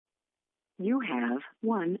You have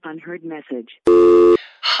one unheard message.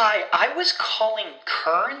 Hi, I was calling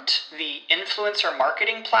Current, the influencer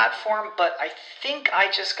marketing platform, but I think I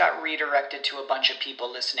just got redirected to a bunch of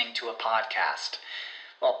people listening to a podcast.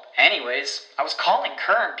 Well, anyways, I was calling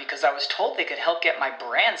Current because I was told they could help get my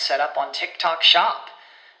brand set up on TikTok Shop,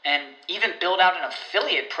 and even build out an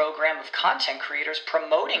affiliate program of content creators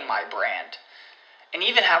promoting my brand, and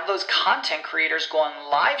even have those content creators go on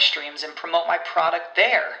live streams and promote my product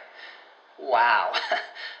there. Wow,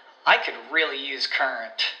 I could really use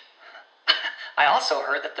Current. I also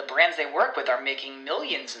heard that the brands they work with are making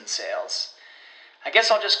millions in sales. I guess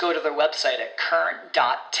I'll just go to their website at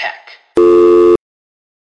current.tech.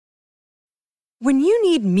 When you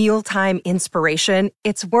need mealtime inspiration,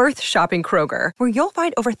 it's worth shopping Kroger, where you'll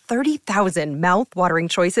find over 30,000 mouth-watering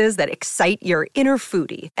choices that excite your inner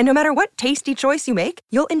foodie. And no matter what tasty choice you make,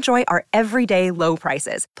 you'll enjoy our everyday low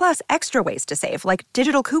prices, plus extra ways to save, like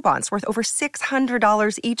digital coupons worth over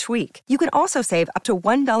 $600 each week. You can also save up to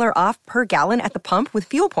 $1 off per gallon at the pump with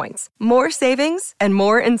fuel points. More savings and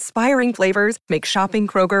more inspiring flavors make shopping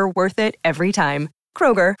Kroger worth it every time.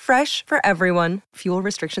 Kroger, fresh for everyone. Fuel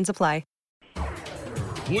restrictions apply.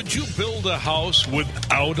 Would you build a house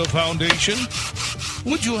without a foundation?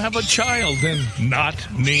 Would you have a child and not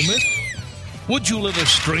name it? Would you let a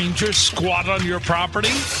stranger squat on your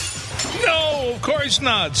property? No, of course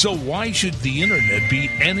not. So why should the internet be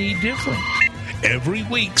any different? Every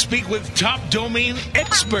week, speak with top domain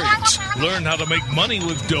experts. Learn how to make money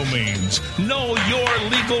with domains. Know your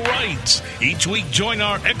legal rights. Each week, join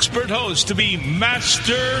our expert host to be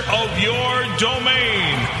master of your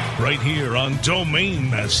domain. Right here on Domain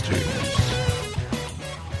Masters.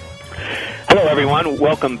 Hello, everyone.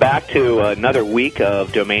 Welcome back to another week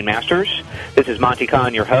of Domain Masters. This is Monty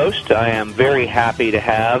Khan, your host. I am very happy to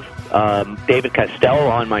have David Costello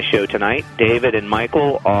on my show tonight. David and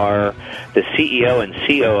Michael are the CEO and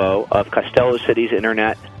COO of Costello Cities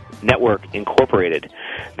Internet Network Incorporated.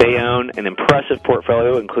 They own an impressive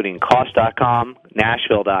portfolio including Cost.com,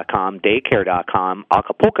 Nashville.com, Daycare.com,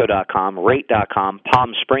 Acapulco.com, Rate.com,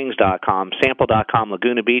 PalmSprings.com, Sample.com,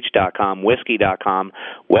 LagunaBeach.com, Whiskey.com,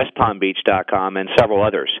 WestPalmBeach.com, and several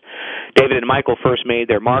others. David and Michael first made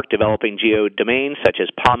their mark developing geo-domains such as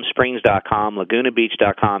PalmSprings.com,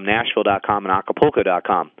 LagunaBeach.com, Nashville.com, and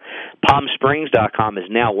Acapulco.com. PalmSprings.com is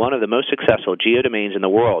now one of the most successful geo-domains in the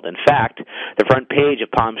world. In fact, the front page of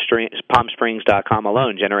PalmSprings.com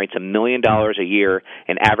alone generates $1 million a year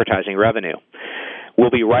in advertising revenue. We'll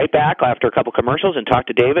be right back after a couple commercials and talk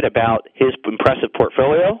to David about his impressive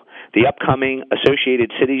portfolio, the upcoming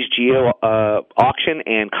Associated Cities Geo auction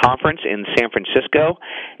and conference in San Francisco,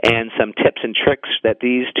 and some tips and tricks that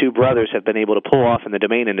these two brothers have been able to pull off in the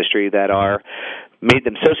domain industry that are made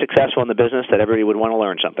them so successful in the business that everybody would want to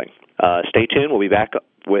learn something. Stay tuned. We'll be back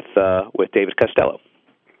with David Costello.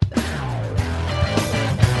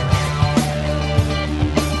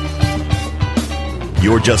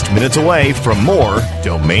 You're just minutes away from more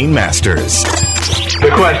Domain Masters. The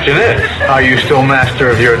question is, are you still master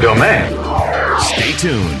of your domain? Stay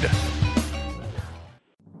tuned.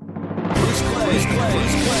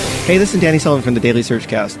 Hey, this is Danny Sullivan from the Daily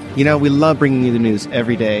Searchcast. You know, we love bringing you the news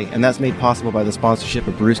every day, and that's made possible by the sponsorship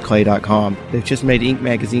of BruceClay.com. They've just made Inc.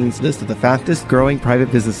 magazine's list of the fastest growing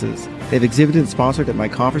private businesses. They've exhibited and sponsored at my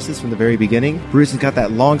conferences from the very beginning. Bruce has got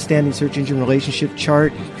that long-standing search engine relationship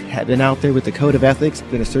chart, had been out there with the code of ethics,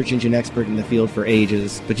 been a search engine expert in the field for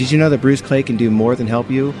ages. But did you know that Bruce Clay can do more than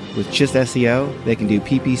help you with just SEO? They can do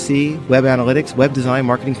PPC, web analytics, web design,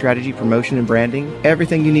 marketing strategy, promotion, and branding.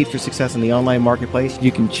 Everything you need for success in the online marketplace.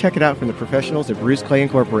 You can check it out from the professionals at Bruce Clay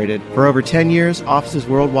Incorporated. For over 10 years, offices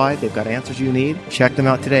worldwide, they've got answers you need. Check them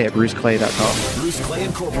out today at BruceClay.com. Bruce Clay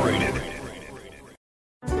Incorporated.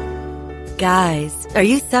 Guys, are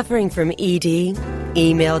you suffering from ED?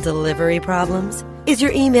 Email delivery problems? Is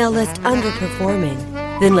your email list underperforming?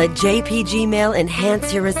 Then let JPG Mail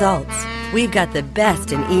enhance your results. We've got the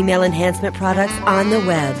best in email enhancement products on the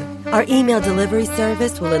web. Our email delivery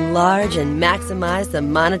service will enlarge and maximize the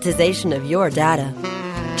monetization of your data.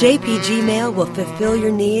 JPG Mail will fulfill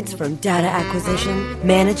your needs from data acquisition,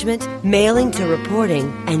 management, mailing to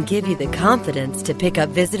reporting, and give you the confidence to pick up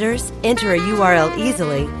visitors, enter a URL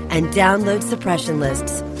easily, and download suppression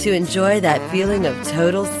lists to enjoy that feeling of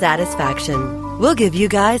total satisfaction. We'll give you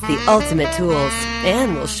guys the ultimate tools,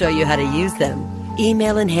 and we'll show you how to use them.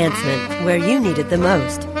 Email enhancement, where you need it the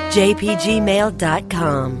most.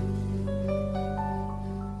 JPGmail.com.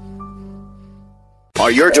 Are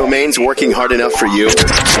your domains working hard enough for you?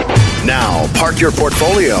 Now, park your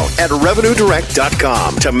portfolio at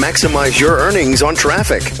RevenueDirect.com to maximize your earnings on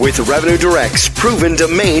traffic. With Revenue Direct's proven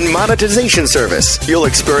domain monetization service, you'll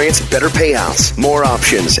experience better payouts, more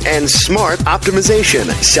options, and smart optimization.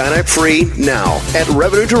 Sign up free now at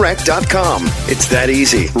RevenueDirect.com. It's that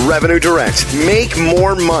easy. Revenue Direct. Make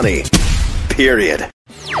more money. Period.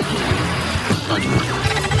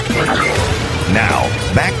 Now,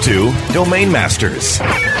 back to Domain Masters.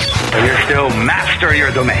 So you're still master of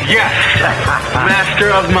your domain? Yes! Master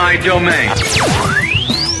of my domain.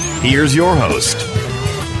 Here's your host.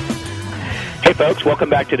 Hey, folks. Welcome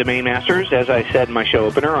back to Domain Masters. As I said in my show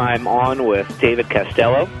opener, I'm on with David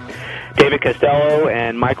Costello. David Costello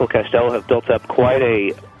and Michael Costello have built up quite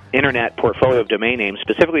a internet portfolio of domain names,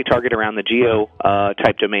 specifically targeted around the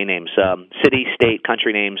geo-type domain names, city, state,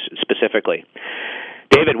 country names specifically.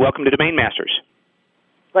 David, welcome to Domain Masters.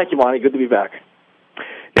 Thank you, Monty. Good to be back.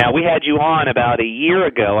 Now, we had you on about a year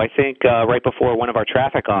ago, I think, right before one of our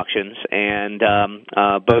traffic auctions, and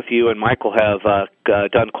both you and Michael have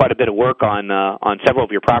done quite a bit of work on several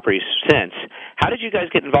of your properties since. How did you guys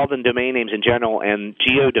get involved in domain names in general and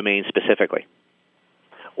geodomains specifically?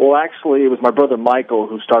 Well, actually, it was my brother Michael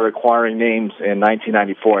who started acquiring names in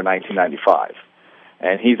 1994 and 1995,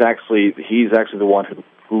 and he's actually the one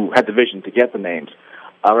who had the vision to get the names.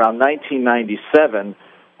 Around 1997,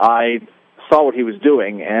 I saw what he was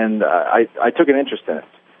doing, and I took an interest in it.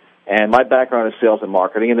 And my background is sales and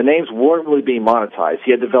marketing, and the names weren't really being monetized.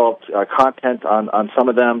 He had developed content on some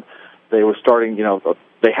of them. They were starting,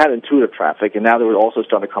 they had intuitive traffic, and now they were also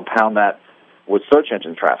starting to compound that with search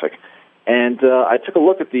engine traffic. And I took a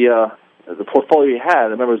look at the portfolio he had.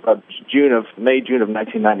 I remember it was about May, June of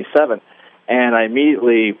 1997, and I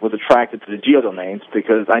immediately was attracted to the geodomains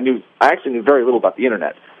because I actually knew very little about the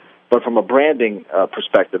internet. But from a branding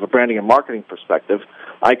perspective, a branding and marketing perspective,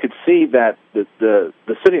 I could see that the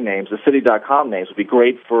city names, the city.com names, would be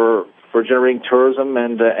great for generating tourism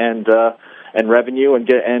and revenue and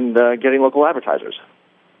getting local advertisers.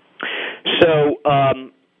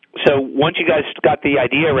 So once you guys got the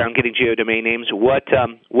idea around getting geodomain names, what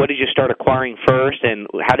did you start acquiring first, and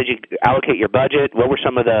how did you allocate your budget? What were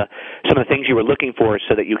some of the things you were looking for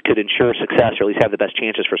so that you could ensure success, or at least have the best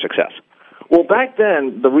chances for success? Well, back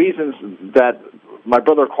then, the reasons that my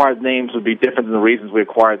brother acquired names would be different than the reasons we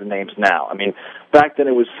acquire the names now. I mean, back then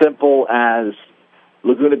it was simple as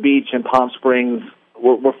Laguna Beach and Palm Springs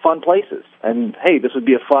were fun places, and hey, this would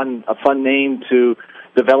be a fun name to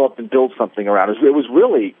develop and build something around. It was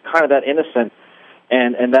really kind of that innocent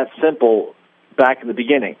and that simple back in the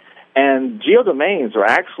beginning. And geodomains are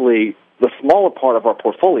actually the smaller part of our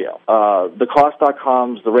portfolio. The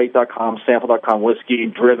cost.coms, the rate.com, sample.com, whiskey,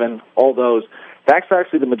 driven, all those, that's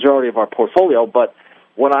actually the majority of our portfolio. But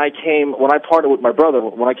when I partnered with my brother,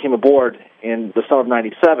 when I came aboard in the summer of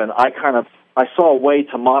 97, I saw a way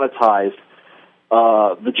to monetize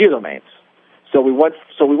the geodomains. So we went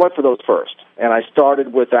for those first. And I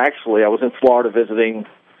started with, I was in Florida visiting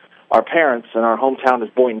our parents, and our hometown is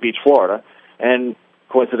Boynton Beach, Florida. And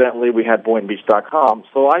coincidentally, we had BoyntonBeach.com.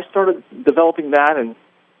 So I started developing that and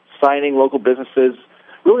signing local businesses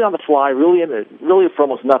really on the fly, really for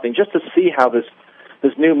almost nothing, just to see how this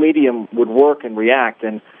new medium would work and react.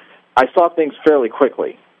 And I saw things fairly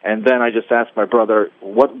quickly. And then I just asked my brother,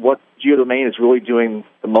 what geodomain is really doing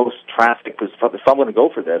the most traffic? Because if I'm going to go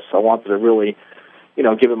for this, I wanted to really,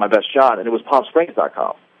 give it my best shot. And it was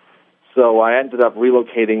PalmSprings.com. So I ended up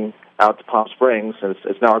relocating out to Palm Springs, and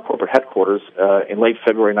it's now our corporate headquarters in late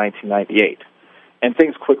February 1998. And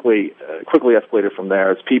things quickly escalated from there.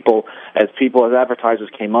 As advertisers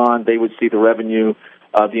came on, they would see the revenue.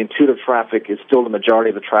 The intuitive traffic is still the majority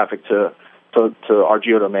of the traffic to our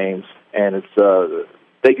geodomains, and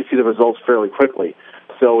they could see the results fairly quickly.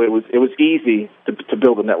 So it was easy to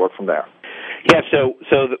build a network from there. Yeah, so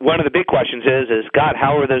one of the big questions is, God,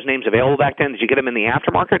 how were those names available back then? Did you get them in the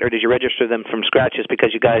aftermarket, or did you register them from scratch just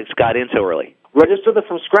because you guys got in so early? Registered them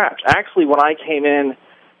from scratch. Actually, when I came in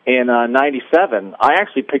 97, I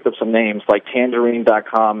actually picked up some names like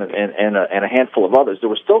Tangerine.com and a handful of others. There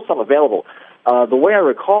were still some available. The way I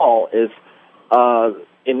recall is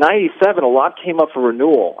in 97, a lot came up for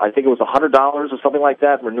renewal. I think it was $100 or something like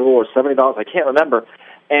that, renewal, or $70. I can't remember.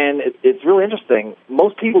 And it's really interesting.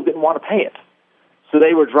 Most people didn't want to pay it. So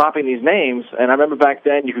they were dropping these names, and I remember back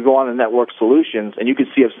then you could go on to Network Solutions, and you could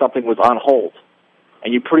see if something was on hold,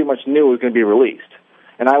 and you pretty much knew it was going to be released.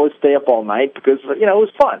 And I would stay up all night because, it was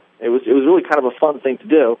fun. It was really kind of a fun thing to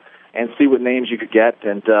do and see what names you could get.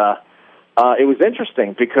 And it was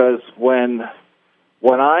interesting because when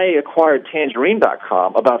I acquired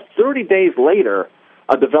Tangerine.com, about 30 days later,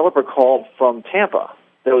 a developer called from Tampa,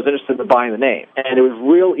 that was interested in buying the name. And it was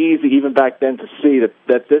real easy even back then to see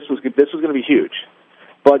that this was going to be huge.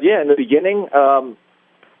 But yeah, in the beginning,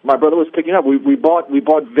 my brother was picking up. We bought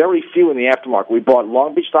very few in the aftermarket. We bought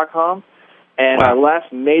LongBeach.com, and our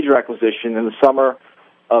last major acquisition in the summer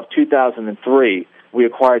of 2003, we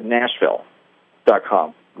acquired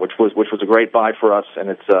Nashville.com, which was a great buy for us, and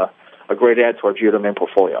it's a great add to our geodomain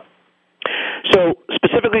portfolio. So,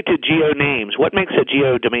 specifically to GeoNames, what makes a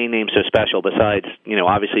geodomain name so special besides,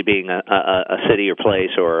 obviously being a city or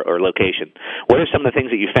place or location? What are some of the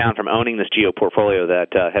things that you found from owning this geo portfolio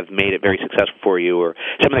that have made it very successful for you, or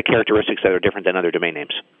some of the characteristics that are different than other domain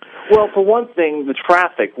names? Well, for one thing, the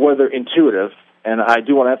traffic, whether intuitive, and I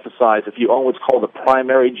do want to emphasize, if you own what's called a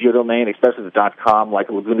primary geodomain, especially the .com, like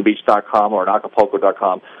LagunaBeach.com or an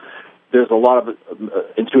Acapulco.com, there's a lot of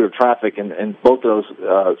intuitive traffic, and both of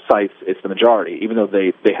those sites, it's the majority, even though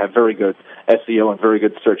they have very good SEO and very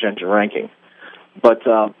good search engine ranking. But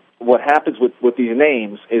what happens with these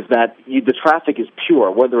names is that the traffic is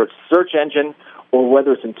pure, whether it's search engine or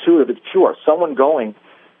whether it's intuitive, it's pure. Someone going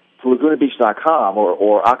to LagunaBeach.com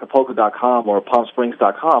or Acapulco.com or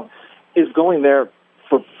PalmSprings.com is going there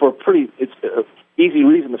for pretty easy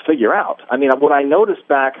reason to figure out. I mean, what I noticed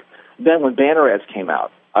back then when banner ads came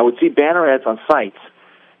out, I would see banner ads on sites,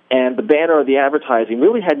 and the banner or the advertising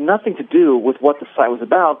really had nothing to do with what the site was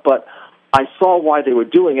about, but I saw why they were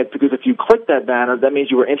doing it, because if you clicked that banner, that means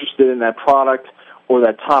you were interested in that product or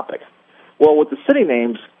that topic. Well, with the city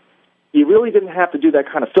names, you really didn't have to do that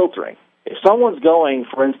kind of filtering. If someone's going,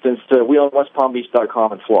 for instance, we own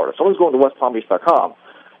WestPalmBeach.com in Florida. If someone's going to WestPalmBeach.com,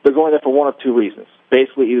 they're going there for one of two reasons.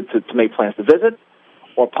 Basically, either to make plans to visit,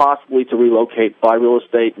 or possibly to relocate, buy real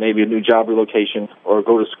estate, maybe a new job relocation, or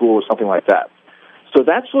go to school or something like that. So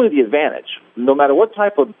that's really the advantage. No matter what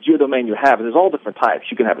type of geodomain you have, and there's all different types.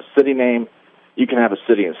 You can have a city name, you can have a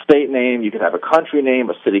city and state name, you can have a country name,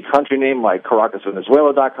 a city-country name like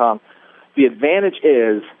CaracasVenezuela.com. The advantage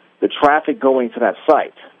is the traffic going to that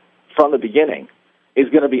site from the beginning is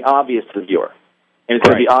going to be obvious to the viewer, and it's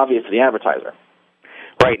going to be obvious to the advertiser.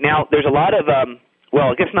 Right. Now, there's a lot of,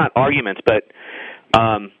 I guess not arguments, but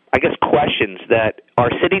I guess questions that are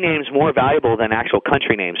city names more valuable than actual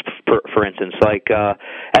country names, for instance. Like,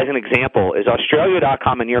 as an example, is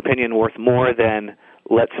Australia.com, in your opinion, worth more than,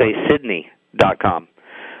 let's say, Sydney.com?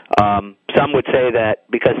 Some would say that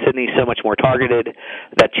because Sydney is so much more targeted,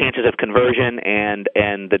 that chances of conversion and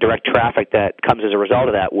the direct traffic that comes as a result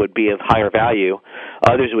of that would be of higher value.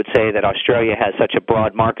 Others would say that Australia has such a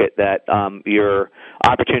broad market that your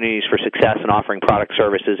opportunities for success in offering product,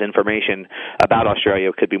 services, information about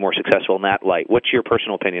Australia could be more successful in that light. What's your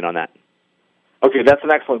personal opinion on that? Okay, that's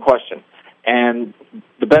an excellent question. And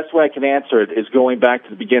the best way I can answer it is going back to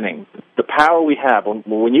the beginning. The power we have,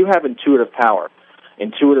 when you have intuitive power,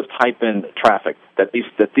 intuitive type-in traffic that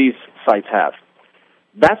these sites have,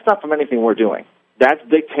 that's not from anything we're doing. That's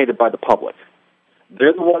dictated by the public.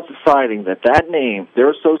 They're the ones deciding that name, they're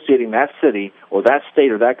associating that city or that state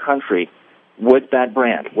or that country with that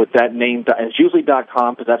brand, with that name. And it's usually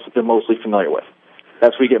 .com because that's what they're mostly familiar with.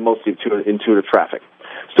 That's where you get most intuitive traffic.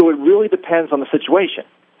 So it really depends on the situation.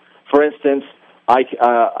 For instance, I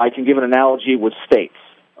can give an analogy with states.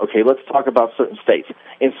 Okay, let's talk about certain states.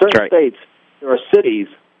 In certain states, there are cities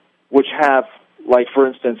which have, like, for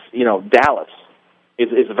instance, Dallas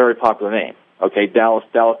is a very popular name. Okay,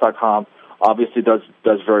 Dallas.com obviously does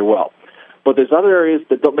very well. But there's other areas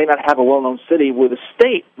that may not have a well-known city where the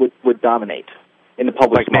state would dominate in the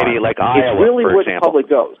public mind. Maybe like Iowa, it's really for where example. The public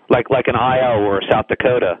goes. Like an Iowa or South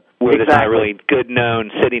Dakota, where there's not a really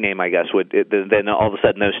good-known city name, I guess. Then all of a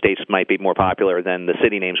sudden those states might be more popular than the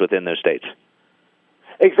city names within those states.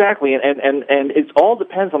 Exactly, and it all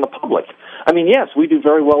depends on the public. I mean, yes, we do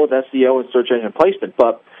very well with SEO and search engine placement,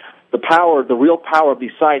 but the real power of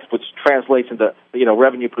these sites, which translates into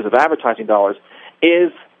revenue because of advertising dollars,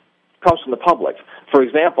 comes from the public. For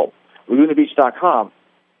example, LagunaBeach.com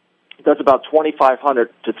does about 2,500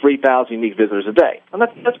 to 3,000 unique visitors a day, and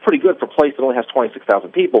that's pretty good for a place that only has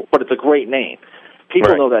 26,000 people. But it's a great name.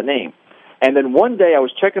 People know that name. And then one day I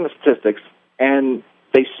was checking the statistics, and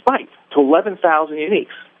they spiked to 11,000 uniques.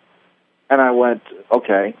 And I went,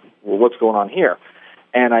 okay, well, what's going on here?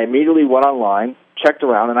 And I immediately went online, checked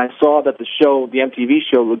around, and I saw that the MTV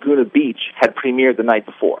show Laguna Beach had premiered the night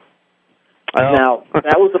before. Oh. Now,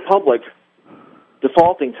 that was the public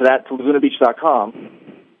defaulting to LagunaBeach.com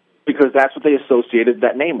because that's what they associated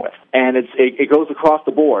that name with. And it goes across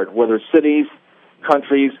the board, whether it's cities,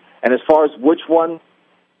 countries, and as far as which one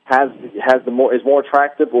is more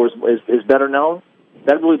attractive or is better known,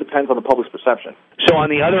 that really depends on the public's perception. So on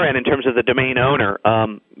the other end, in terms of the domain owner,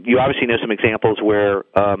 you obviously know some examples where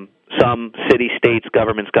some city, states,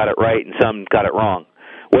 governments got it right, and some got it wrong.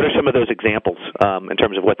 What are some of those examples in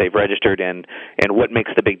terms of what they've registered, and what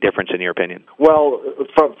makes the big difference in your opinion? Well,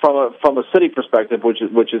 from a city perspective, which is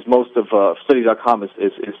most of City.com is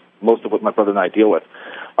most of what my brother and I deal with.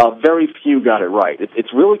 Very few got it right.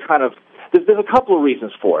 It's really kind of there's a couple of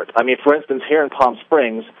reasons for it. I mean, for instance, here in Palm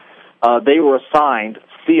Springs, they were assigned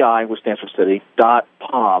CI, which stands for city,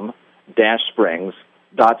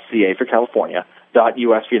 .palm-springs.ca for California,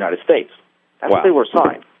 .us for United States. That's what they were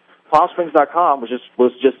assigned. PalmSprings.com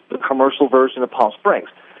was just the commercial version of Palm Springs,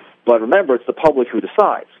 but remember, it's the public who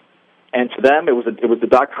decides. And to them, it was the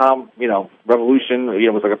 .com revolution.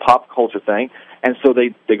 It was like a pop culture thing, and so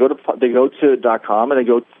they go to .com and they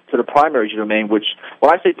go to the primary domain. Which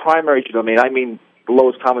when I say primary domain, I mean the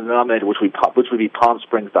lowest common denominator, which would be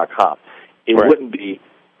PalmSprings.com. It wouldn't be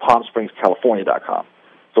PalmSpringsCalifornia.com.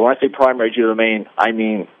 So when I say primary domain, I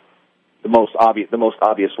mean the most obvious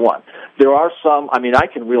one. There are some. I mean, I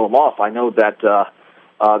can reel them off. I know that the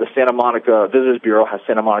Santa Monica Visitors Bureau has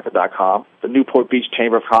SantaMonica.com. The Newport Beach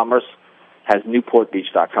Chamber of Commerce has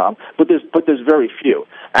NewportBeach.com. But there's very few.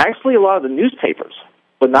 Actually, a lot of the newspapers,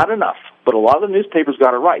 but not enough. But a lot of the newspapers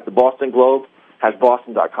got it right. The Boston Globe has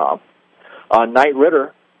Boston.com. Knight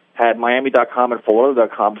Ridder had Miami.com and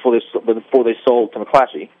Florida.com before they sold to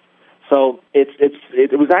McClatchy. So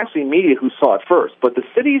it was actually media who saw it first. But the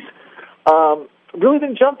cities really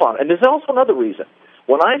didn't jump on it. And there's also another reason.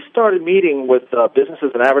 When I started meeting with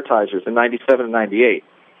businesses and advertisers in 97 and 98,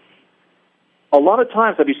 a lot of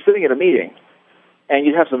times I'd be sitting at a meeting, and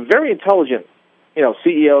you'd have some very intelligent,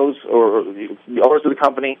 CEOs or owners of the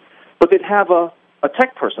company, but they'd have a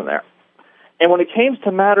tech person there. And when it came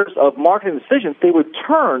to matters of marketing decisions, they would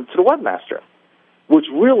turn to the webmaster, which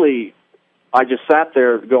really, I just sat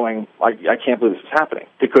there going, I can't believe this is happening,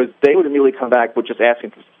 because they would immediately come back with just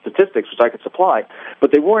asking for statistics, which I could supply,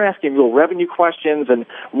 but they weren't asking real revenue questions and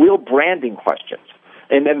real branding questions.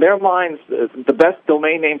 And in their minds, the best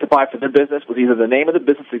domain name to buy for their business was either the name of the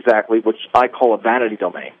business exactly, which I call a vanity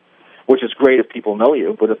domain, which is great if people know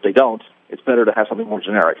you, but if they don't, it's better to have something more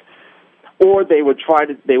generic. Or they would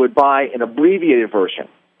buy an abbreviated version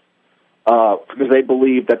because they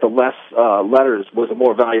believed that the less letters was a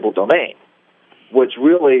more valuable domain, which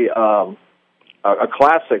really a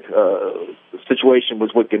classic situation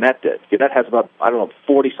was what Gannett did. Gannett has about,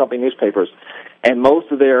 40-something newspapers, and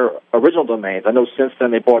most of their original domains, I know since then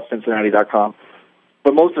they bought Cincinnati.com,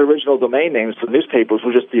 but most of the original domain names for the newspapers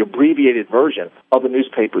were just the abbreviated version of the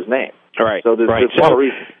newspaper's name. Right. So there's a lot of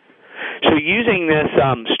reasons. So using this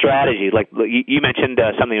strategy, like you mentioned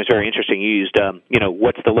something that was very interesting. You used,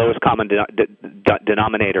 what's the lowest common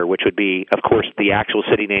denominator, which would be, of course, the actual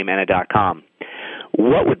city name and a .com.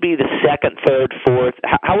 What would be the second, third, fourth?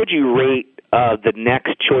 How would you rate the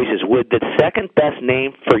next choices? Would the second best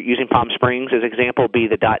name for using Palm Springs as example be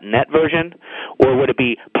the .net version, or would it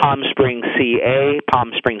be Palm Springs CA,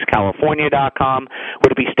 PalmSpringsCalifornia.com?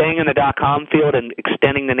 Would it be staying in the .com field and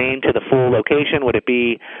extending the name to the full location? Would it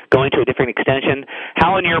be going to a different extension?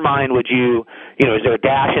 How, in your mind, would you, is there a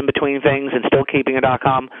dash in between things and still keeping a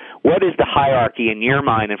 .com? What is the hierarchy in your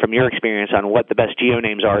mind and from your experience on what the best geo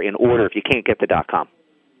names are in order if you can't get the .com?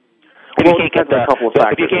 If you can't get the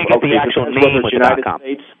actual name with the United .com.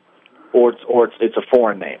 States or it's a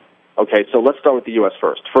foreign name. Okay, so let's start with the U.S.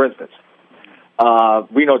 first. For instance,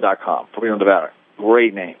 Reno.com for Reno, Nevada.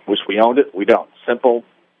 Great name. Wish we owned it. We don't. Simple.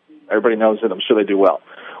 Everybody knows it. I'm sure they do well.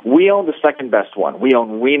 We own the second best one. We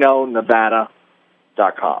own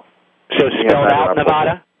RenoNevada.com. So spelled out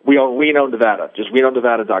Nevada? We own Reno, Nevada. Just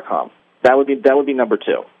RenoNevada.com. That would be number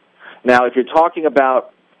two. Now, if you're talking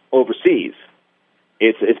about overseas,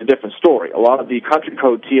 it's a different story. A lot of the country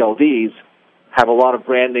code TLDs have a lot of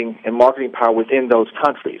branding and marketing power within those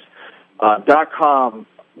countries. .com,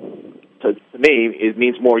 to me, it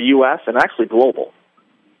means more U.S. and actually global.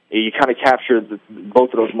 You kind of capture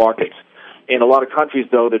both of those markets. In a lot of countries,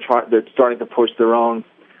 though, they're starting to push their own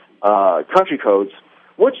country codes,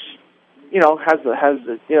 which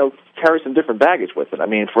carries some different baggage with it. I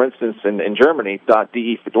mean, for instance, in Germany,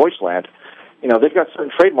 .de for Deutschland. They've got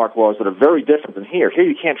certain trademark laws that are very different than here. Here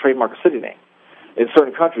you can't trademark a city name. In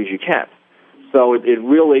certain countries you can. So it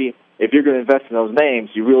really, if you're going to invest in those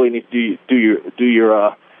names, you really need to do your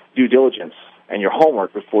due diligence and your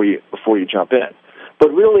homework before you jump in.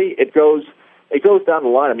 But really, it goes down the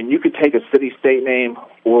line. I mean, you could take a city-state name,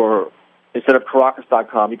 or instead of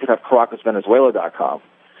Caracas.com, you could have CaracasVenezuela.com,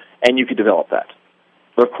 and you could develop that.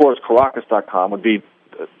 But of course, Caracas.com would be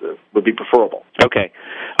would be preferable. Okay.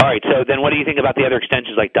 All right. So then, what do you think about the other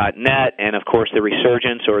extensions like .net, and of course the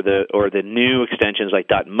resurgence or the new extensions like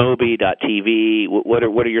 .mobi, .tv? What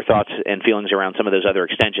are your thoughts and feelings around some of those other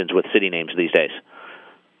extensions with city names these days?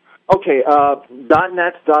 Okay.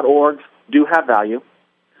 .net, .org do have value.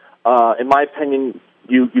 In my opinion,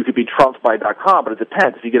 you could be trumped by .com, but it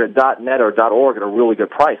depends. If you get a .net or .org at a really good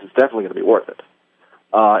price, it's definitely going to be worth it.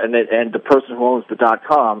 And the person who owns the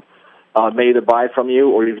 .com may either buy it from you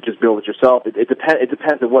or you can just build it yourself. It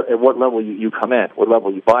depends at what level you come in, what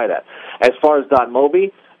level you buy it at. As far as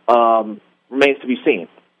 .mobi, remains to be seen.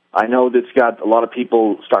 I know that's got a lot of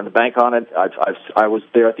people starting to bank on it. I was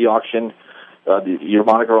there at the auction, your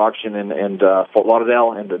moniker auction in Fort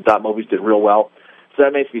Lauderdale, and the .mobis did real well. So that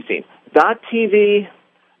remains to be seen. .tv,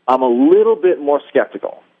 I'm a little bit more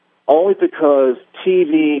skeptical, only because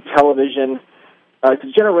TV, television, it's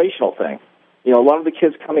a generational thing. You know, a lot of the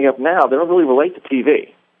kids coming up now, they don't really relate to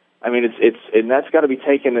TV. I mean, and that's got to be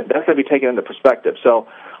taken into perspective. So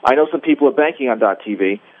I know some people are banking on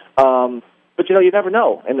 .tv, but you never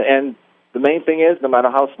know. And the main thing is, no matter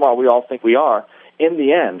how smart we all think we are, in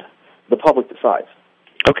the end, the public decides.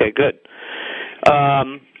 Okay, good.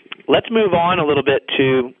 Let's move on a little bit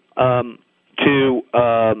to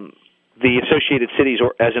the Associated Cities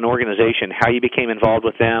as an organization, how you became involved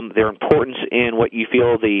with them, their importance in what you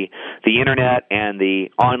feel the Internet and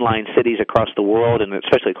the online cities across the world, and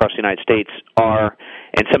especially across the United States, are,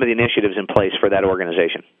 and some of the initiatives in place for that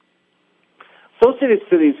organization. Associated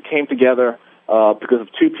Cities came together because of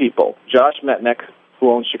two people, Josh Metnick,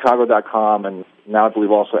 who owns Chicago.com and now I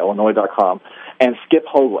believe also Illinois.com, and Skip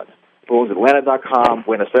Hoagland, who owns Atlanta.com,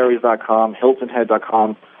 Buenos Aires.com,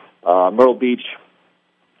 HiltonHead.com, Myrtle Beach,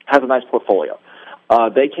 has a nice portfolio.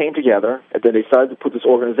 They came together and they decided to put this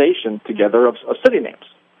organization together of city names,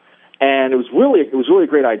 and it was really a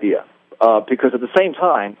great idea because at the same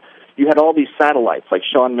time you had all these satellites like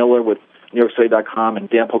Sean Miller with NewYorkCity.com and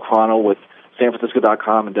Dan Pocrano with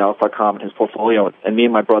SanFrancisco.com and Dallas.com and his portfolio, and me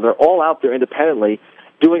and my brother all out there independently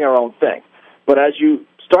doing our own thing. But as you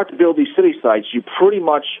start to build these city sites, you pretty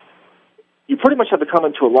much have to come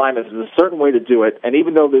into alignment. There's a certain way to do it, and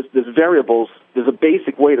even though there's variables, there's a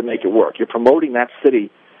basic way to make it work. You're promoting that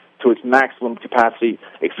city to its maximum capacity,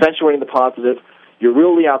 accentuating the positive. You're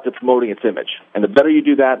really out there promoting its image. And the better you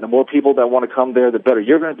do that, and the more people that want to come there, the better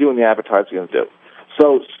you're going to do and the advertisers are going to do.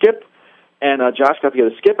 So Skip and Josh got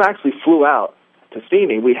together. Skip actually flew out to see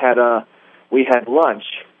me. We had lunch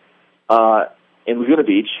in Laguna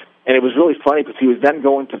Beach, and it was really funny because he was then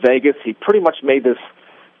going to Vegas. He pretty much made this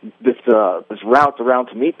route around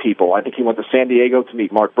to meet people. I think he went to San Diego to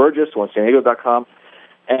meet Mark Burgess, who owns SanDiego.com,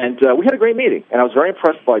 and we had a great meeting. And I was very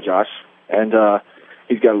impressed by Josh, and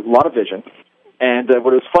he's got a lot of vision. And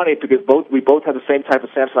but it was funny because we both had the same type of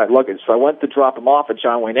Samsonite luggage. So I went to drop him off at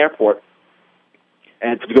John Wayne Airport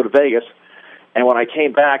and to go to Vegas. And when I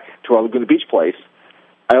came back to our Laguna Beach place,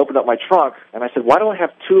 I opened up my trunk and I said, "Why do I have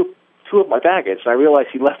two of my baggage?" And I realized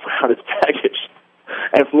he left without his baggage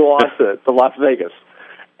and flew off to Las Vegas.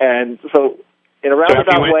 And so, in a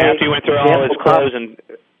roundabout way, after you went through all his clothes, and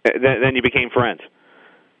then you became friends.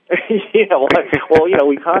 Yeah,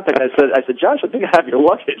 we contacted. I said, "Josh, I think I have your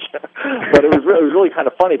luggage," but it was really kind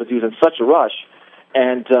of funny because he was in such a rush,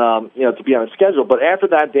 and to be on a schedule. But after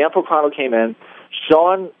that, Dan Pocrano came in.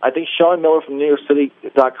 Sean Miller from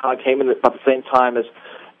NewYorkCity.com came in about the same time as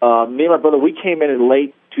me and my brother. We came in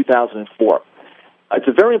late 2004. It's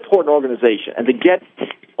a very important organization, and to get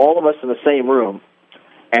all of us in the same room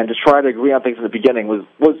and to try to agree on things in the beginning was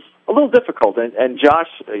a little difficult. And Josh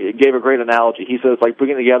gave a great analogy. He says, like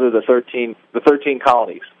bringing together the 13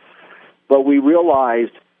 colonies. But we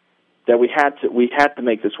realized that we had to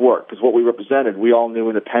make this work because what we represented, we all knew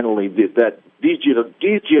independently that these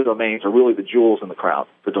geodomains are really the jewels in the crown,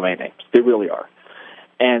 the domain names. They really are.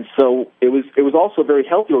 And so it was also a very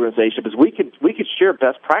healthy organization because we could share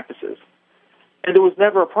best practices. And there was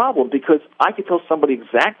never a problem because I could tell somebody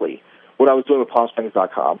exactly what I was doing with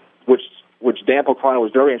PalmSprings.com, which Dan Pocrano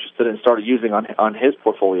was very interested in and started using on his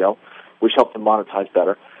portfolio, which helped him monetize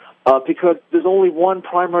better, because there's only one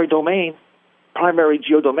primary geodomain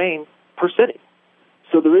per city.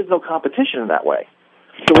 So there is no competition in that way.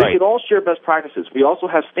 So we could all share best practices. We also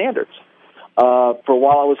have standards. For a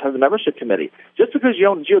while I was head of the membership committee. Just because you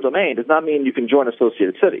own a geodomain does not mean you can join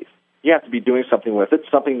Associated Cities. You have to be doing something with it,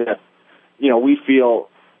 something that we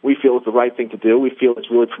feel is the right thing to do. We feel it's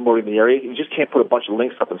really promoting the area. You just can't put a bunch of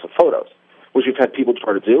links up and some photos, which we've had people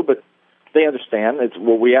try to do, but they understand.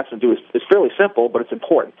 What we ask them to do is fairly simple, but it's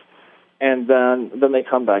important. And then they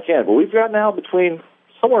come back in. But we've got now between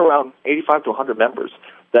somewhere around 85 to 100 members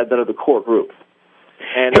that are the core group.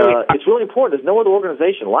 And it's really important. There's no other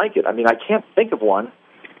organization like it. I mean, I can't think of one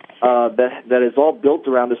that is all built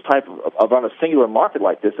around this type of around a singular market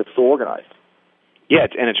like this that's so organized. Yeah,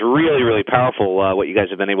 and it's really, really powerful what you guys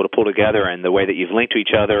have been able to pull together, and the way that you've linked to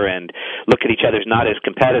each other and look at each other not as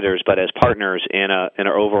competitors but as partners in an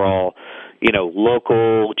overall,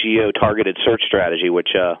 local geo-targeted search strategy,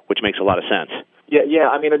 which makes a lot of sense. Yeah.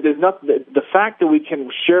 I mean, there's not the fact that we can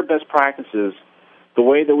share best practices the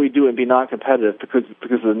way that we do and be non-competitive because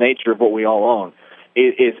of the nature of what we all own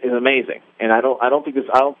is amazing. And I don't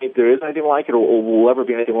think there is anything like it, or will ever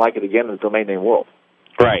be anything like it again in the domain name world.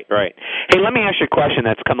 Right. Hey, let me ask you a question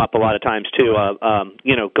that's come up a lot of times, too.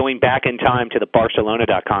 Going back in time to the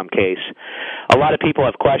Barcelona.com case, a lot of people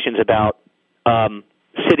have questions about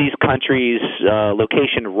cities, countries,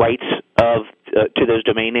 location rights to those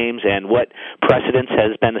domain names and what precedence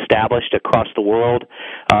has been established across the world.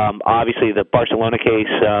 Obviously, the Barcelona case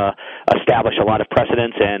established a lot of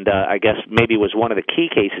precedence, and I guess maybe was one of the key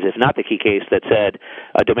cases, if not the key case, that said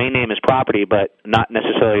a domain name is property but not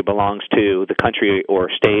necessarily belongs to the country or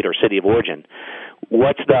state or city of origin.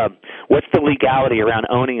 What's the legality around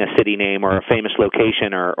owning a city name or a famous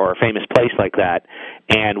location or a famous place like that?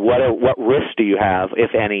 And what risks do you have,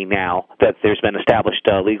 if any, now that there's been established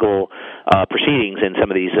legal proceedings in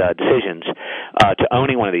some of these decisions to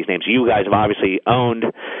owning one of these names? You guys have obviously owned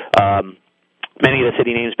many of the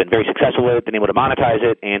city names, been very successful with it, been able to monetize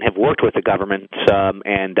it, and have worked with the governments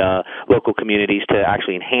and local communities to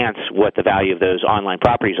actually enhance what the value of those online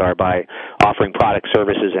properties are by offering products,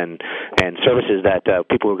 services, and services that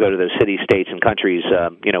people who go to those cities, states, and countries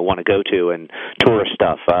want to go to, and tourist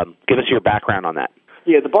stuff. Give us your background on that.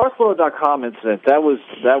 Yeah, the Barcelona.com incident, that was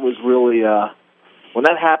really when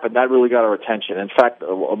that happened, that really got our attention. In fact,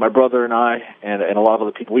 my brother and I and a lot of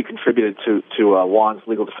other people, we contributed to Juan's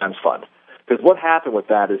Legal Defense Fund. Because what happened with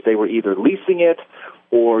that is they were either leasing it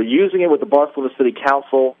or using it with the Barcelona City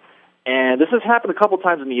Council, and this has happened a couple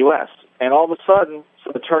times in the U.S. And all of a sudden,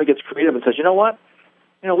 some attorney gets creative and says, "You know what?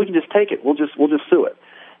 We can just take it. We'll just sue it,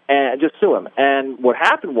 and just sue him." And what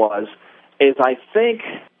happened is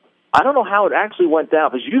I don't know how it actually went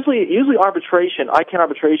down, because usually arbitration, ICANN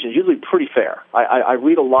arbitration, is usually pretty fair. I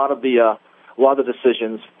read a lot of the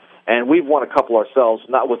decisions, and we've won a couple ourselves,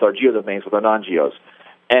 not with our geodomains, with our non-geos,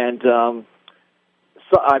 and.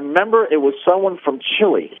 So I remember it was someone from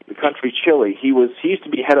Chile, the country Chile. He used to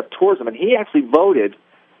be head of tourism, and he actually voted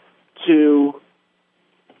to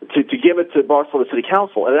give it to Barcelona City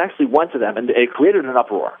Council, and it actually went to them, and it created an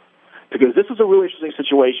uproar, because this is a really interesting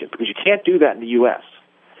situation, because you can't do that in the U.S.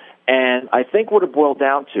 And I think what it boiled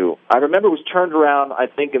down to, I remember it was turned around, I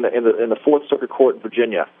think in the Fourth Circuit Court in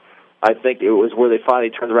Virginia. I think it was where they finally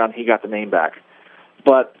turned around and he got the name back.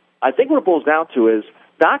 But I think what it boils down to is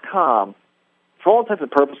 .com, for all intents and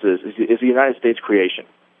purposes, is a United States creation,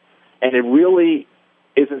 and it really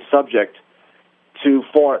isn't subject to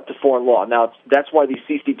foreign law. Now, that's why these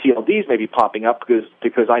CCTLDs may be popping up,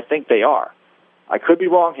 because I think they are. I could be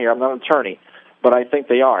wrong here. I'm not an attorney, but I think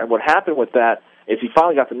they are. And what happened with that is he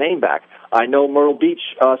finally got the name back. I know Myrtle Beach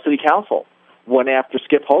City Council went after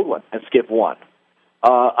Skip Hoagland, and Skip won.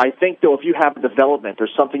 I think, though, if you have a development or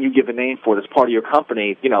something you give a name for that's part of your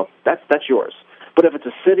company, that's yours. But if it's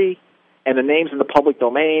a city and the name's in the public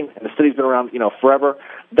domain, and the city's been around, forever,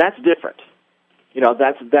 that's different.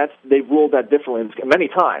 They've ruled that differently many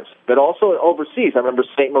times. But also overseas, I remember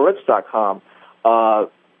StMoritz.com.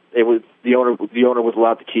 It was the owner was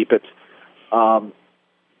allowed to keep it.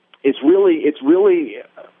 It's really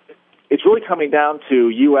coming down to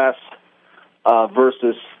U.S.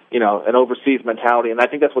 Versus an overseas mentality, and I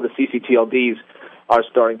think that's where the CCTLDs are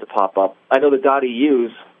starting to pop up. I know the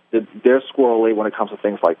 .EUs, they're squirrely when it comes to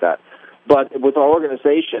things like that. But with our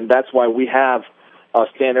organization, that's why we have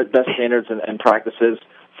best standards and practices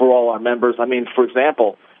for all our members. I mean, for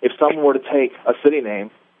example, if someone were to take a city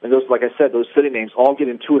name, and those, like I said, those city names all get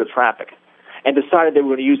intuitive traffic, and decided they were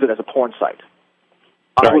going to use it as a porn site,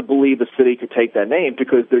 I would believe the city could take that name,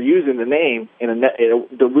 because they're using the name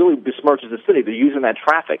that really besmirches the city. They're using that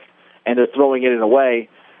traffic, and they're throwing it in a way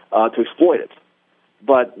to exploit it.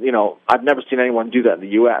 But I've never seen anyone do that in the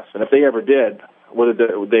U.S. And if they ever did,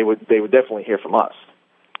 they would definitely hear from us.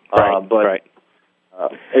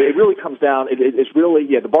 It really comes down. It's really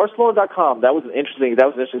the Barcelona.com. That was an interesting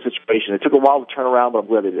situation. It took a while to turn around, but I'm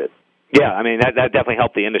glad it did. Yeah, I mean that definitely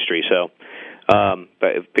helped the industry. So.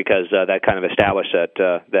 Because that kind of established that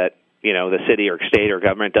the city or state or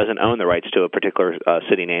government doesn't own the rights to a particular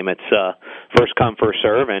city name. It's first come, first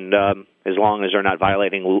serve, and as long as they're not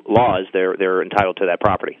violating laws, they're entitled to that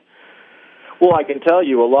property. Well, I can tell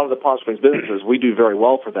you, a lot of the Palm Springs businesses, we do very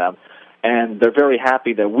well for them, and they're very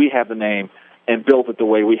happy that we have the name and built it the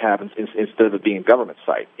way we have instead of it being a government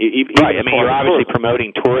site. Right. I mean, you're obviously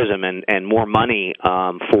promoting tourism and more money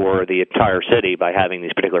for the entire city by having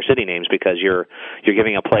these particular city names, because you're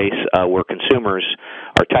giving a place where consumers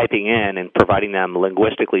are typing in and providing them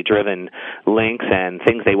linguistically driven links and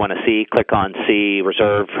things they want to see, click on, see,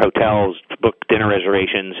 reserve hotels, book dinner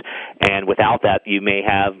reservations, and without that, you may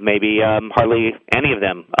have maybe hardly any of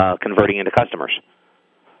them converting into customers.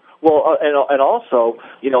 Well, and also,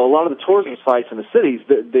 a lot of the tourism sites in the cities,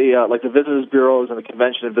 like the visitors bureaus and the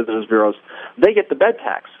convention and visitors bureaus, they get the bed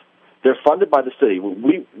tax. They're funded by the city.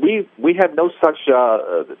 We have no such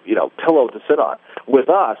pillow to sit on. With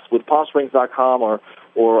us, with PalmSprings.com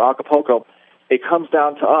or Acapulco, it comes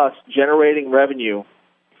down to us generating revenue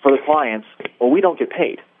for the clients, or we don't get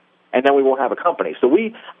paid, and then we won't have a company. So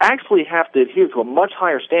we actually have to adhere to a much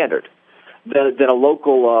higher standard than a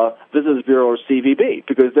local Visitors Bureau or CVB,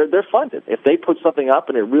 because they're funded. If they put something up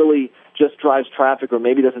and it really just drives traffic, or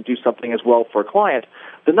maybe doesn't do something as well for a client,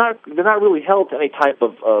 they're not really held to any type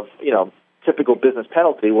of typical business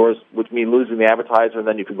penalty, which means losing the advertiser and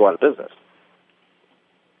then you can go out of business.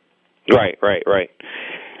 Right.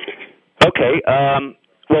 Okay.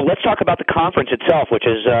 Well, let's talk about the conference itself, which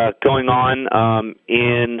is going on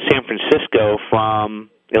in San Francisco from,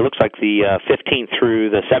 it looks like, the 15th through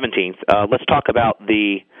the 17th. Let's talk about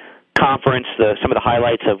the conference, some of the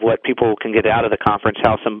highlights of what people can get out of the conference,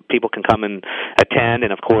 how some people can come and attend,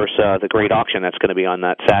 and, of course, the great auction that's going to be on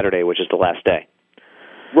that Saturday, which is the last day.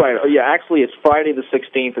 Right. Yeah, actually, it's Friday the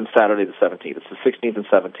 16th and Saturday the 17th. It's the 16th and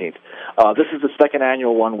 17th. This is the second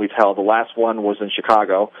annual one we've held. The last one was in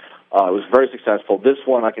Chicago. It was very successful. This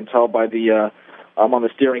one, I can tell by I'm on the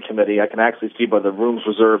steering committee. I can actually see by the rooms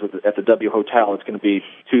reserved at the W Hotel, it's going to be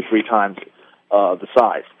 2-3 times the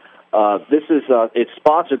size. It's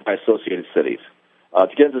sponsored by Associated Cities. To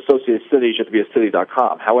get into Associated Cities, you have to be at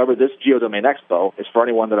city.com. However, this Geodomain Expo is for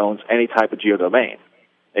anyone that owns any type of geodomain.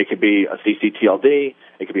 It could be a ccTLD,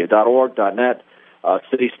 it could be a .org, .net,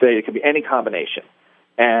 city-state, it could be any combination.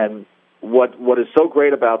 And what is so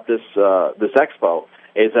great about this expo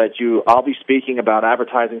is that I'll be speaking about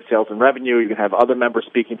advertising, sales, and revenue. You can have other members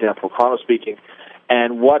speaking, Dan Fulcano speaking.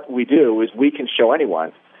 And what we do is we can show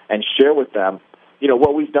anyone and share with them,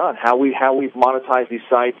 what we've done, how we've monetized these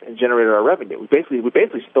sites and generated our revenue. We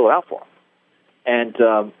basically spill it out for them.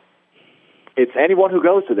 And it's anyone who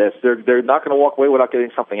goes to this, they're not going to walk away without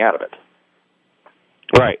getting something out of it.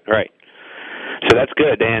 Right. So that's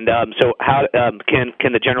good. And so how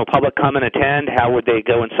can the general public come and attend? How would they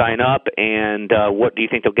go and sign up? And what do you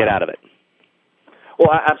think they'll get out of it?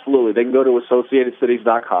 Well, absolutely. They can go to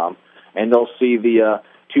AssociatedCities.com, and they'll see the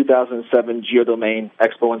 2007 Geodomain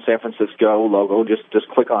Expo in San Francisco logo. Just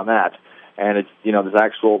click on that, and there's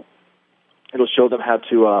it'll show them how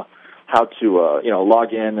to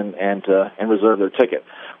log in and reserve their ticket.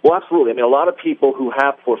 Well, absolutely. I mean, a lot of people who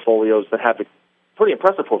have portfolios that have pretty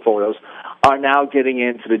impressive portfolios are now getting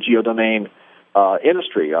into the geodomain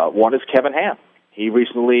industry. One is Kevin Ham. He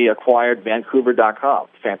recently acquired Vancouver.com.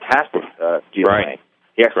 Fantastic geodomain. Right.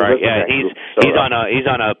 Right. Yeah, he's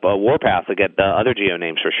on a warpath to get other geo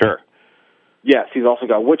names for sure. Yes, he's also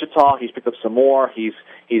got Wichita. He's picked up some more.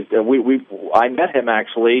 I met him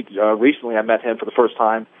actually recently. I met him for the first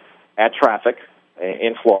time at Traffic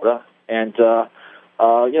in Florida, and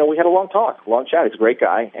we had a long chat. He's a great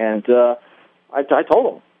guy, and I told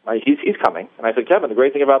him he's coming, and I said, Kevin, the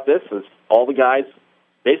great thing about this is all the guys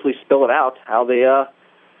basically spill it out how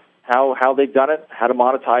they've done it, how to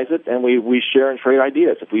monetize it, and we share and trade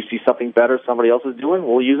ideas. If we see something better somebody else is doing,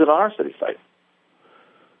 we'll use it on our city site.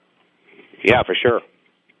 Yeah, for sure.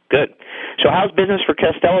 Good. So how's business for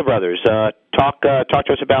Castello Brothers? Talk to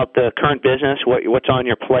us about the current business, what's on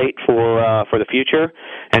your plate for the future,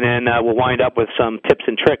 and then we'll wind up with some tips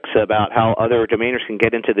and tricks about how other domainers can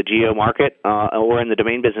get into the geo market or in the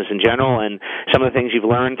domain business in general, and some of the things you've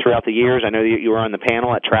learned throughout the years. I know that you were on the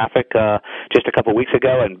panel at Traffic just a couple of weeks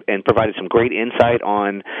ago and provided some great insight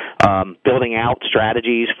on building out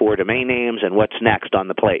strategies for domain names and what's next on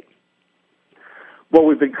the plate. Well,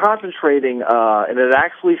 we've been concentrating, and it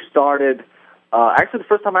actually started. Actually, the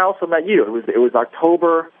first time I also met you, it was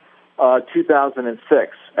October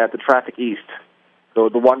 2006 at the Traffic East, the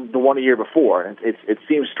one a year before. And it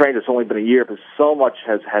seems strange it's only been a year, but so much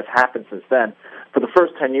has happened since then. For the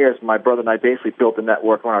first 10 years, my brother and I basically built a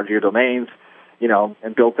network on our geodomains,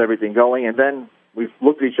 and built everything going. And then we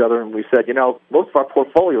looked at each other and we said, most of our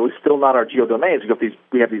portfolio is still not our geodomains.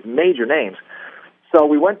 We have these major names. So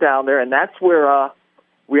we went down there, and that's where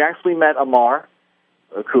we actually met Amar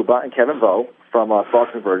Kuba and Kevin Vo from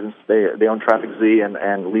Thought Convergence. They own Traffic Z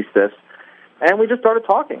and Lease This. And we just started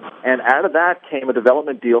talking. And out of that came a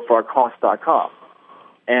development deal for our Cost.com.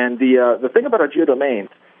 And the thing about our geodomains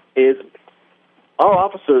is our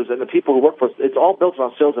officers and the people who work for us, it's all built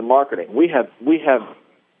around sales and marketing. We have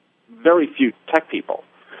very few tech people.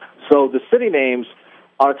 So the city names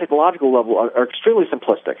on a technological level are extremely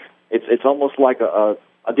simplistic. It's almost like a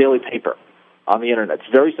daily paper on the internet. It's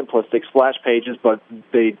very simplistic, splash pages, but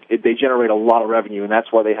they generate a lot of revenue, and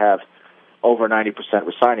that's why they have over 90%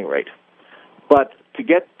 resigning rate. But to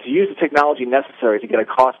use the technology necessary to get a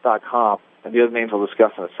Cost.com, and the other names I'll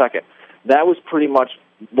discuss in a second, that was pretty much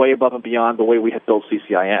way above and beyond the way we had built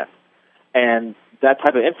CCIN. And that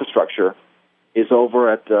type of infrastructure is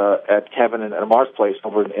over at Kevin and Amar's place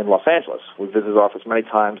over in Los Angeles. We visited their office many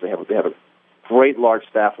times. They have a great large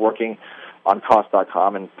staff working on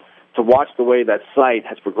Cost.com, and to watch the way that site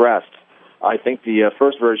has progressed, I think the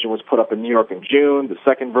first version was put up in New York in June. The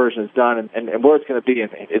second version is done, and where it's going to be,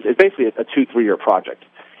 it's basically a 2-3 year project.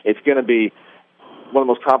 It's going to be one of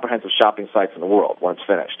the most comprehensive shopping sites in the world when it's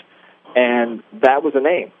finished. And that was a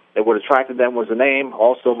name. What attracted them was a name.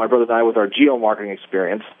 Also, my brother and I, with our geo-marketing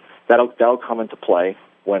experience, that'll come into play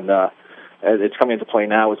when it's coming into play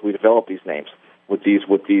now as we develop these names with these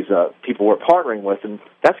people we're partnering with, and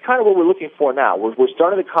that's kind of what we're looking for now. We're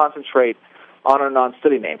starting to concentrate on our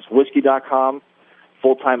non-city names. Whiskey.com,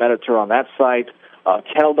 full-time editor on that site.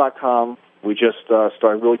 Kennel.com, we just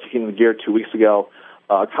started really kicking the gear 2 weeks ago.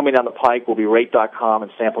 Coming down the pike will be Rate.com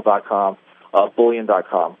and Sample.com,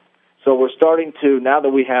 Bullion.com. So we're starting to, now that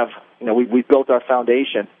we have, we've built our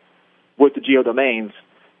foundation with the geodomains,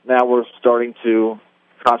 now we're starting to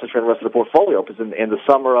concentrate on the rest of the portfolio, because in the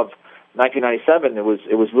summer of 1997, it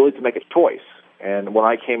was really to make a choice. And when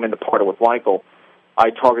I came in to partner with Michael, I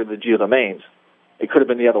targeted the geodomains. It could have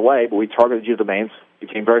been the other way, but we targeted geodomains,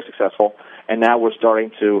 became very successful, and now we're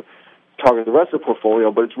starting to target the rest of the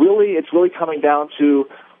portfolio. But it's really coming down to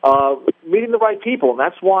meeting the right people, and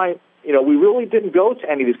that's why we really didn't go to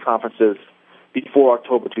any of these conferences before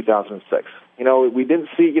October 2006. We didn't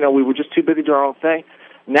see. We were just too busy doing our own thing.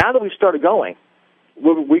 Now that we've started going,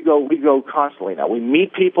 we go constantly now. We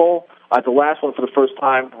meet people. At the last one, for the first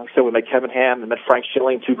time, like I said, we met Kevin Ham and met Frank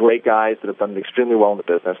Schilling, two great guys that have done extremely well in the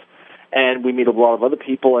business. And we meet a lot of other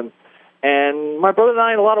people. And my brother and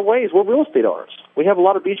I, in a lot of ways, we're real estate owners. We have a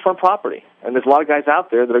lot of beachfront property. And there's a lot of guys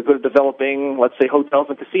out there that are good at developing, let's say, hotels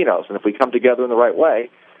and casinos. And if we come together in the right way,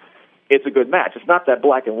 it's a good match. It's not that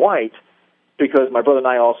black and white, because my brother and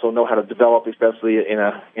I also know how to develop, especially in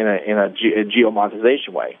a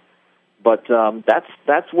geo-monetization way. But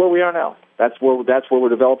that's where we are now. That's where we're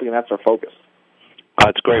developing, and that's our focus.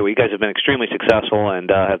 That's great. Well, you guys have been extremely successful, and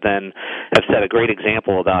have set a great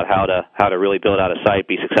example about how to really build out a site,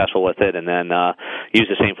 be successful with it, and then use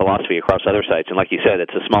the same philosophy across other sites. And like you said,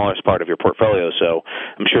 it's the smallest part of your portfolio, so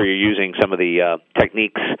I'm sure you're using some of the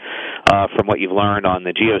techniques from what you've learned on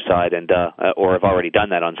the geo side, and or have already done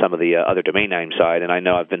that on some of the other domain name side. And I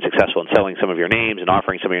know I've been successful in selling some of your names and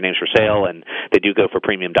offering some of your names for sale, and they do go for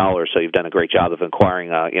premium dollars. So you've done a great job of acquiring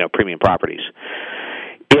premium properties.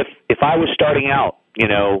 If I was starting out,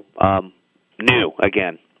 new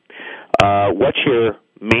again, what's your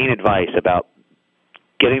main advice about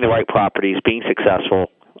getting the right properties, being successful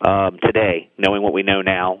today, knowing what we know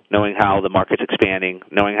now, knowing how the market's expanding,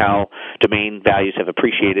 knowing how domain values have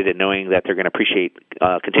appreciated, and knowing that they're going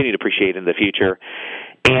to continue to appreciate in the future,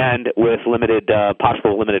 and with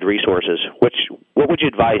possible limited resources? What would you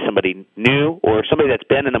advise somebody new or somebody that's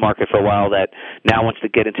been in the market for a while that now wants to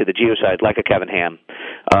get into the geo side, like a Kevin Ham,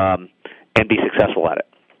 and be successful at it?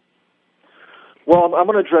 Well, I'm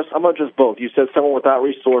going to address both. You said someone without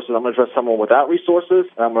resources. I'm going to address someone without resources,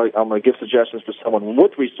 and I'm going to give suggestions for someone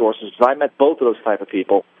with resources, because I met both of those type of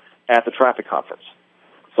people at the traffic conference.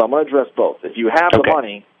 So I'm going to address both. If you have the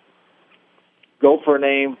money, go for a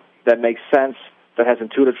name that makes sense, that has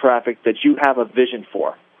intuitive traffic, that you have a vision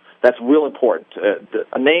for. That's real important.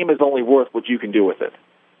 A name is only worth what you can do with it,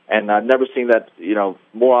 and I've never seen that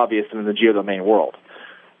more obvious than in the geodomain world.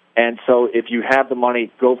 And so if you have the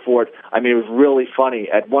money, go for it. I mean, it was really funny.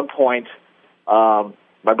 At one point, my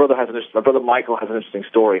brother Michael has an interesting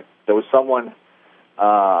story. There was someone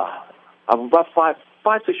about 5-6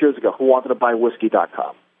 years ago who wanted to buy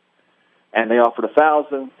Whiskey.com. And they offered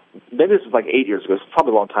 $1,000. Maybe this was like 8 years ago. It's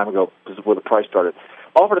probably a long time ago, because of where the price started.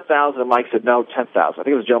 Offered $1,000, and Mike said, no, $10,000. I think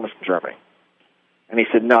it was a gentleman from Germany. And he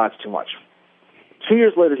said, no, it's too much. 2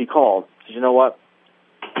 years later, he called. He said, you know what?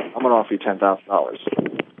 I'm going to offer you $10,000.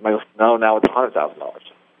 Michael said, no, now it's $100,000.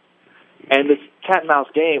 And this cat and mouse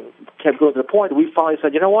game kept going to the point that we finally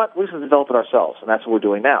said, you know what? We're just going to develop it ourselves, and that's what we're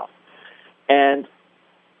doing now. And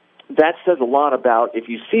that says a lot about, if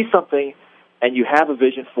you see something and you have a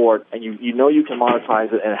vision for it, and you know you can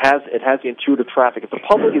monetize it, and it has the intuitive traffic. If the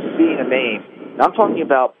public is seeing a name, and I'm talking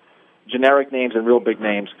about generic names and real big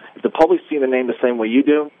names, if the public's seeing the name the same way you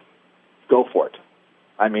do, go for it.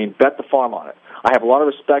 I mean, bet the farm on it. I have a lot of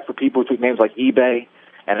respect for people who take names like eBay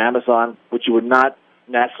and Amazon, which you would not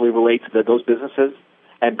naturally relate to those businesses,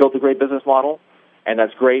 and built a great business model, and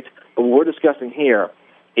that's great. But what we're discussing here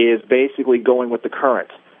is basically going with the current,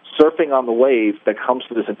 surfing on the wave that comes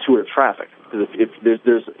to this intuitive traffic. Because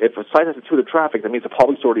if a site has intuitive traffic, that means the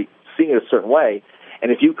public's already seeing it a certain way,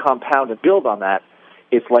 and if you compound and build on that,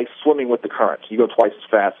 it's like swimming with the current. You go twice as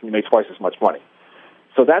fast and you make twice as much money.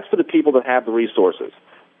 So that's for the people that have the resources.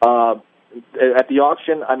 At the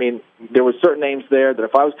auction, I mean, there were certain names there that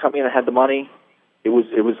if I was coming in and had the money, it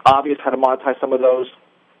was obvious how to monetize some of those,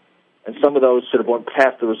 and some of those should have went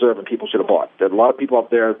past the reserve and people should have bought. There are a lot of people out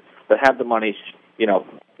there that have the money. You know,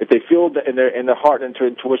 if they feel in their heart and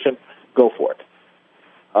intuition, go for it.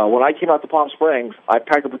 When I came out to Palm Springs, I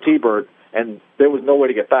packed up the T-Bird, and there was no way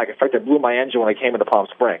to get back. In fact, I blew my engine when I came into Palm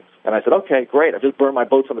Springs. And I said, okay, great, I just burned my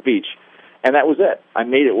boats on the beach. And that was it. I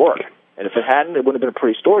made it work. And if it hadn't, it wouldn't have been a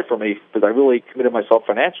pretty story for me because I really committed myself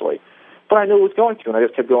financially. But I knew it was going to, and I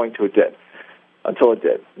just kept going until it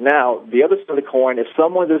did. Now, the other side of the coin, if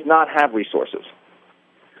someone does not have resources,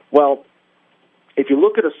 well, if you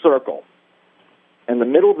look at a circle, in the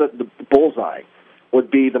middle of the bullseye would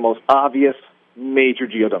be the most obvious major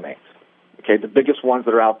geodomains, okay, the biggest ones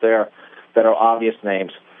that are out there that are obvious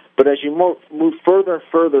names. But as you move further and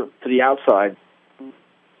further to the outside,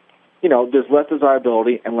 you know, there's less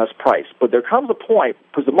desirability and less price. But there comes a point,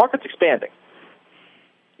 because the market's expanding,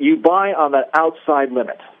 you buy on that outside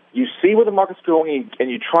limit. You see where the market's going, and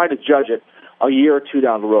you try to judge it a year or two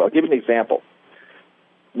down the road. I'll give you an example.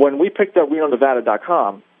 When we picked up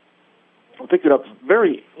RenoNevada.com, we picked it up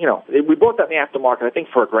we bought that in the aftermarket, I think,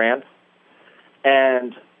 for $1,000.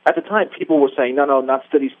 And at the time, people were saying, no, not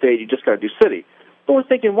city state, you just got to do city. But we're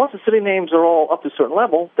thinking, once the city names are all up to a certain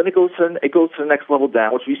level, then it goes to the next level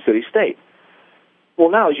down, which would be city state. Well,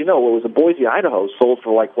 now, as you know, it was a Boise, Idaho, sold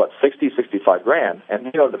for $65,000, and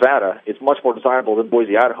Nevada is much more desirable than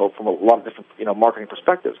Boise, Idaho, from a lot of different marketing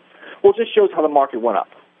perspectives. Well, it just shows how the market went up.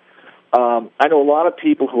 I know a lot of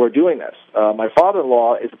people who are doing this. My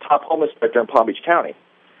father-in-law is the top home inspector in Palm Beach County,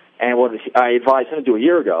 and what I advised him to do a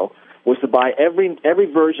year ago was to buy every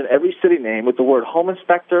version, every city name with the word home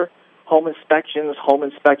inspector, home inspections, home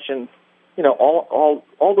inspection, all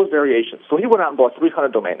those variations. So he went out and bought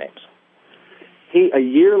 300 domain names. A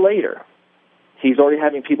year later, he's already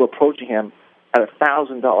having people approaching him at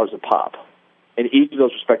 $1,000 a pop in each of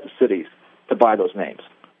those respective cities to buy those names.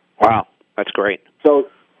 Wow, that's great.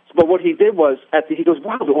 But what he did was, he goes,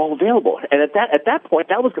 wow, they're all available. And at that point,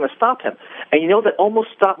 that was going to stop him. And that almost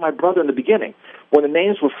stopped my brother in the beginning. When the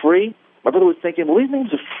names were free, my brother was thinking, well, these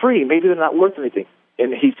names are free. Maybe they're not worth anything.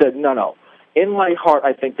 And he said, no. In my heart,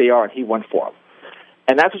 I think they are, and he went for them.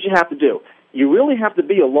 And that's what you have to do. You really have to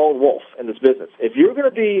be a lone wolf in this business. If you're going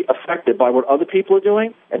to be affected by what other people are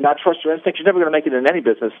doing and not trust your instincts, you're never going to make it in any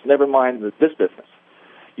business, never mind this business.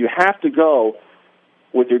 You have to go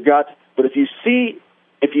with your gut. But if you see...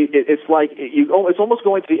 it's almost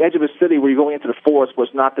going to the edge of a city where you're going into the forest where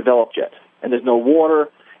it's not developed yet, and there's no water,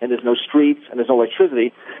 and there's no streets, and there's no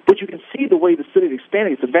electricity. But you can see the way the city is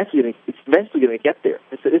expanding. It's eventually going to get there.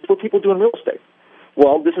 It's what people do in real estate.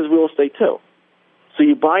 Well, this is real estate too. So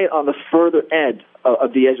you buy it on the further end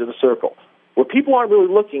of the edge of the circle, where people aren't really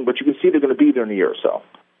looking, but you can see they're going to be there in a year or so.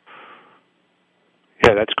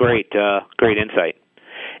 Yeah, that's great. Great insight.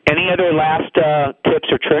 Any other last tips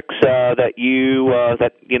or tricks that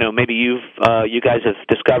maybe you guys have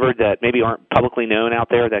discovered that maybe aren't publicly known out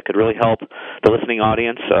there that could really help the listening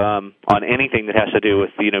audience on anything that has to do with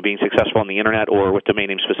being successful on the internet or with domain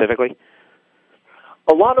names specifically?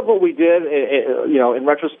 A lot of what we did, in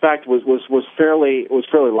retrospect, was fairly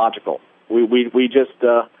logical. We just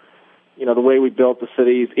the way we built the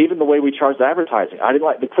cities, even the way we charged advertising. I didn't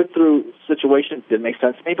like the click-through situation. Didn't make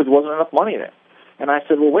sense to me because there wasn't enough money in it. And I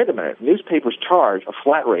said, well, wait a minute. Newspapers charge a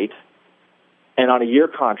flat rate and on a year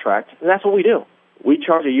contract, and that's what we do. We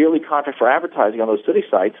charge a yearly contract for advertising on those city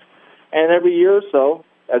sites, and every year or so,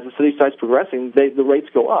 as the city site's progressing, the rates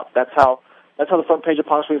go up. That's how the front page of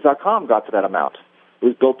PalmSprings.com got to that amount. It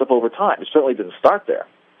was built up over time. It certainly didn't start there.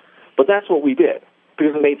 But that's what we did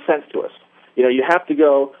because it made sense to us. You have to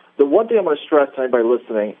go. The one thing I'm going to stress to anybody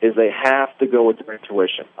listening is they have to go with their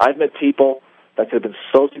intuition. I've met people that could have been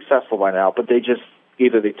so successful by now, but they just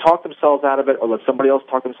either they talk themselves out of it or let somebody else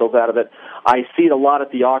talk themselves out of it. I see it a lot at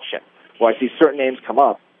the auction where I see certain names come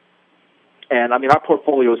up, And, I mean, our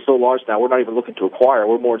portfolio is so large now, we're not even looking to acquire.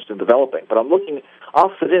 We're more interested in developing. But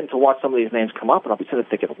I'll sit in to watch some of these names come up, and I'll be sitting there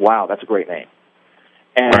thinking, wow, that's a great name.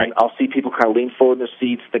 And I'll see people kind of lean forward in their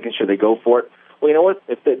seats thinking, should they go for it? Well, you know what?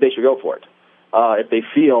 They should go for it. If they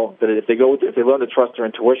feel that if they learn to trust their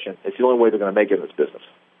intuition, it's the only way they're going to make it in this business.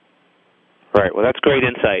 Right. Well, that's great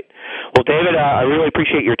insight. Well, David, I really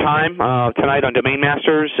appreciate your time tonight on Domain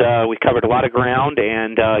Masters. We covered a lot of ground,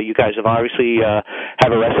 and you guys have obviously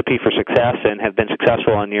have a recipe for success and have been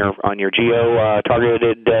successful on your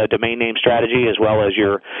geo-targeted domain name strategy as well as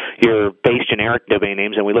your base generic domain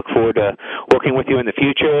names. And we look forward to working with you in the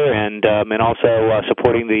future and also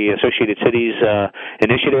supporting the Associated Cities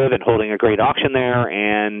initiative and holding a great auction there.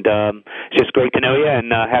 And it's just great to know you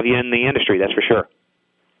and have you in the industry, that's for sure.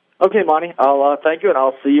 Okay, Monty. I'll thank you, and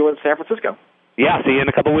I'll see you in San Francisco. Yeah, see you in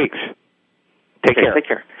a couple of weeks. Take care. Take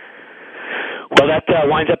care. Well, that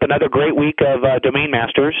winds up another great week of Domain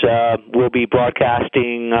Masters. We'll be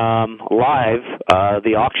broadcasting live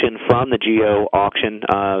the auction from the Geo auction,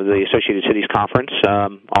 the Associated Cities Conference,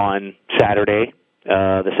 on Saturday,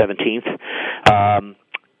 the 17th.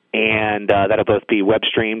 And that'll both be web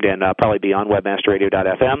streamed and probably be on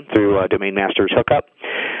webmasterradio.fm through Domain Masters hookup.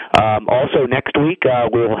 Also, next week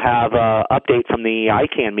we'll have an update from the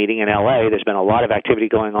ICANN meeting in LA. There's been a lot of activity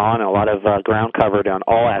going on, and a lot of ground covered on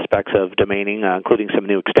all aspects of domaining, including some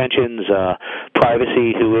new extensions,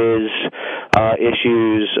 privacy, issues.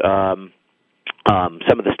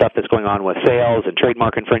 Some of the stuff that's going on with sales and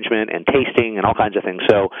trademark infringement and tasting and all kinds of things.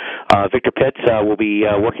 So Victor Pitts will be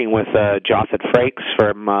working with Jonathan Frakes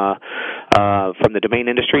from the domain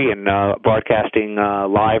industry and broadcasting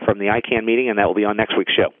live from the ICANN meeting, and that will be on next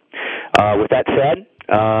week's show. With that said,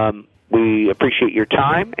 we appreciate your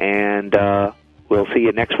time, and we'll see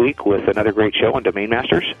you next week with another great show on Domain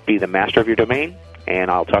Masters. Be the master of your domain,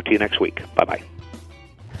 and I'll talk to you next week. Bye-bye.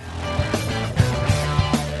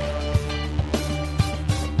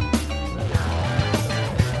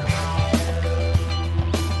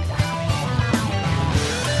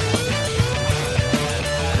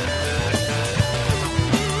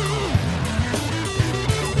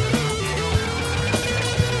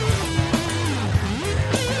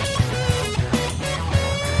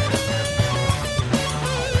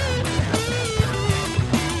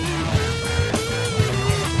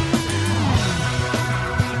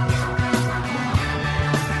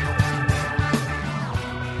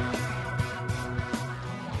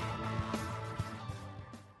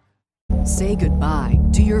 Say goodbye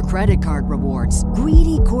to your credit card rewards.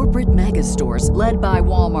 Greedy corporate mega stores, led by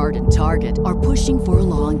Walmart and Target, are pushing for a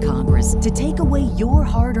law in Congress to take away your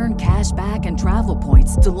hard-earned cash back and travel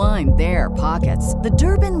points to line their pockets. The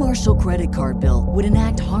Durbin-Marshall credit card bill would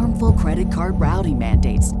enact harmful credit card routing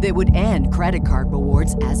mandates that would end credit card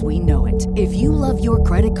rewards as we know it. If you love your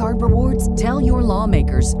credit card rewards, tell your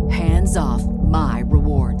lawmakers, hands off my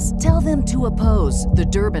rewards. Tell them to oppose the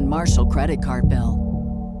Durbin-Marshall credit card bill.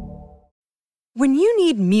 When you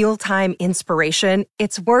need mealtime inspiration,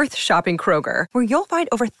 it's worth shopping Kroger, where you'll find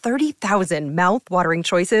over 30,000 mouth-watering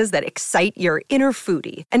choices that excite your inner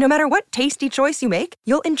foodie. And no matter what tasty choice you make,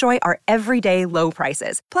 you'll enjoy our everyday low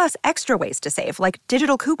prices, plus extra ways to save, like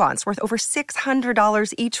digital coupons worth over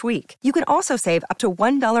 $600 each week. You can also save up to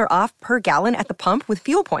 $1 off per gallon at the pump with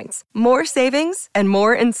fuel points. More savings and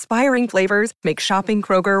more inspiring flavors make shopping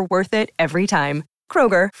Kroger worth it every time.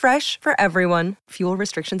 Kroger, fresh for everyone. Fuel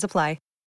restrictions apply.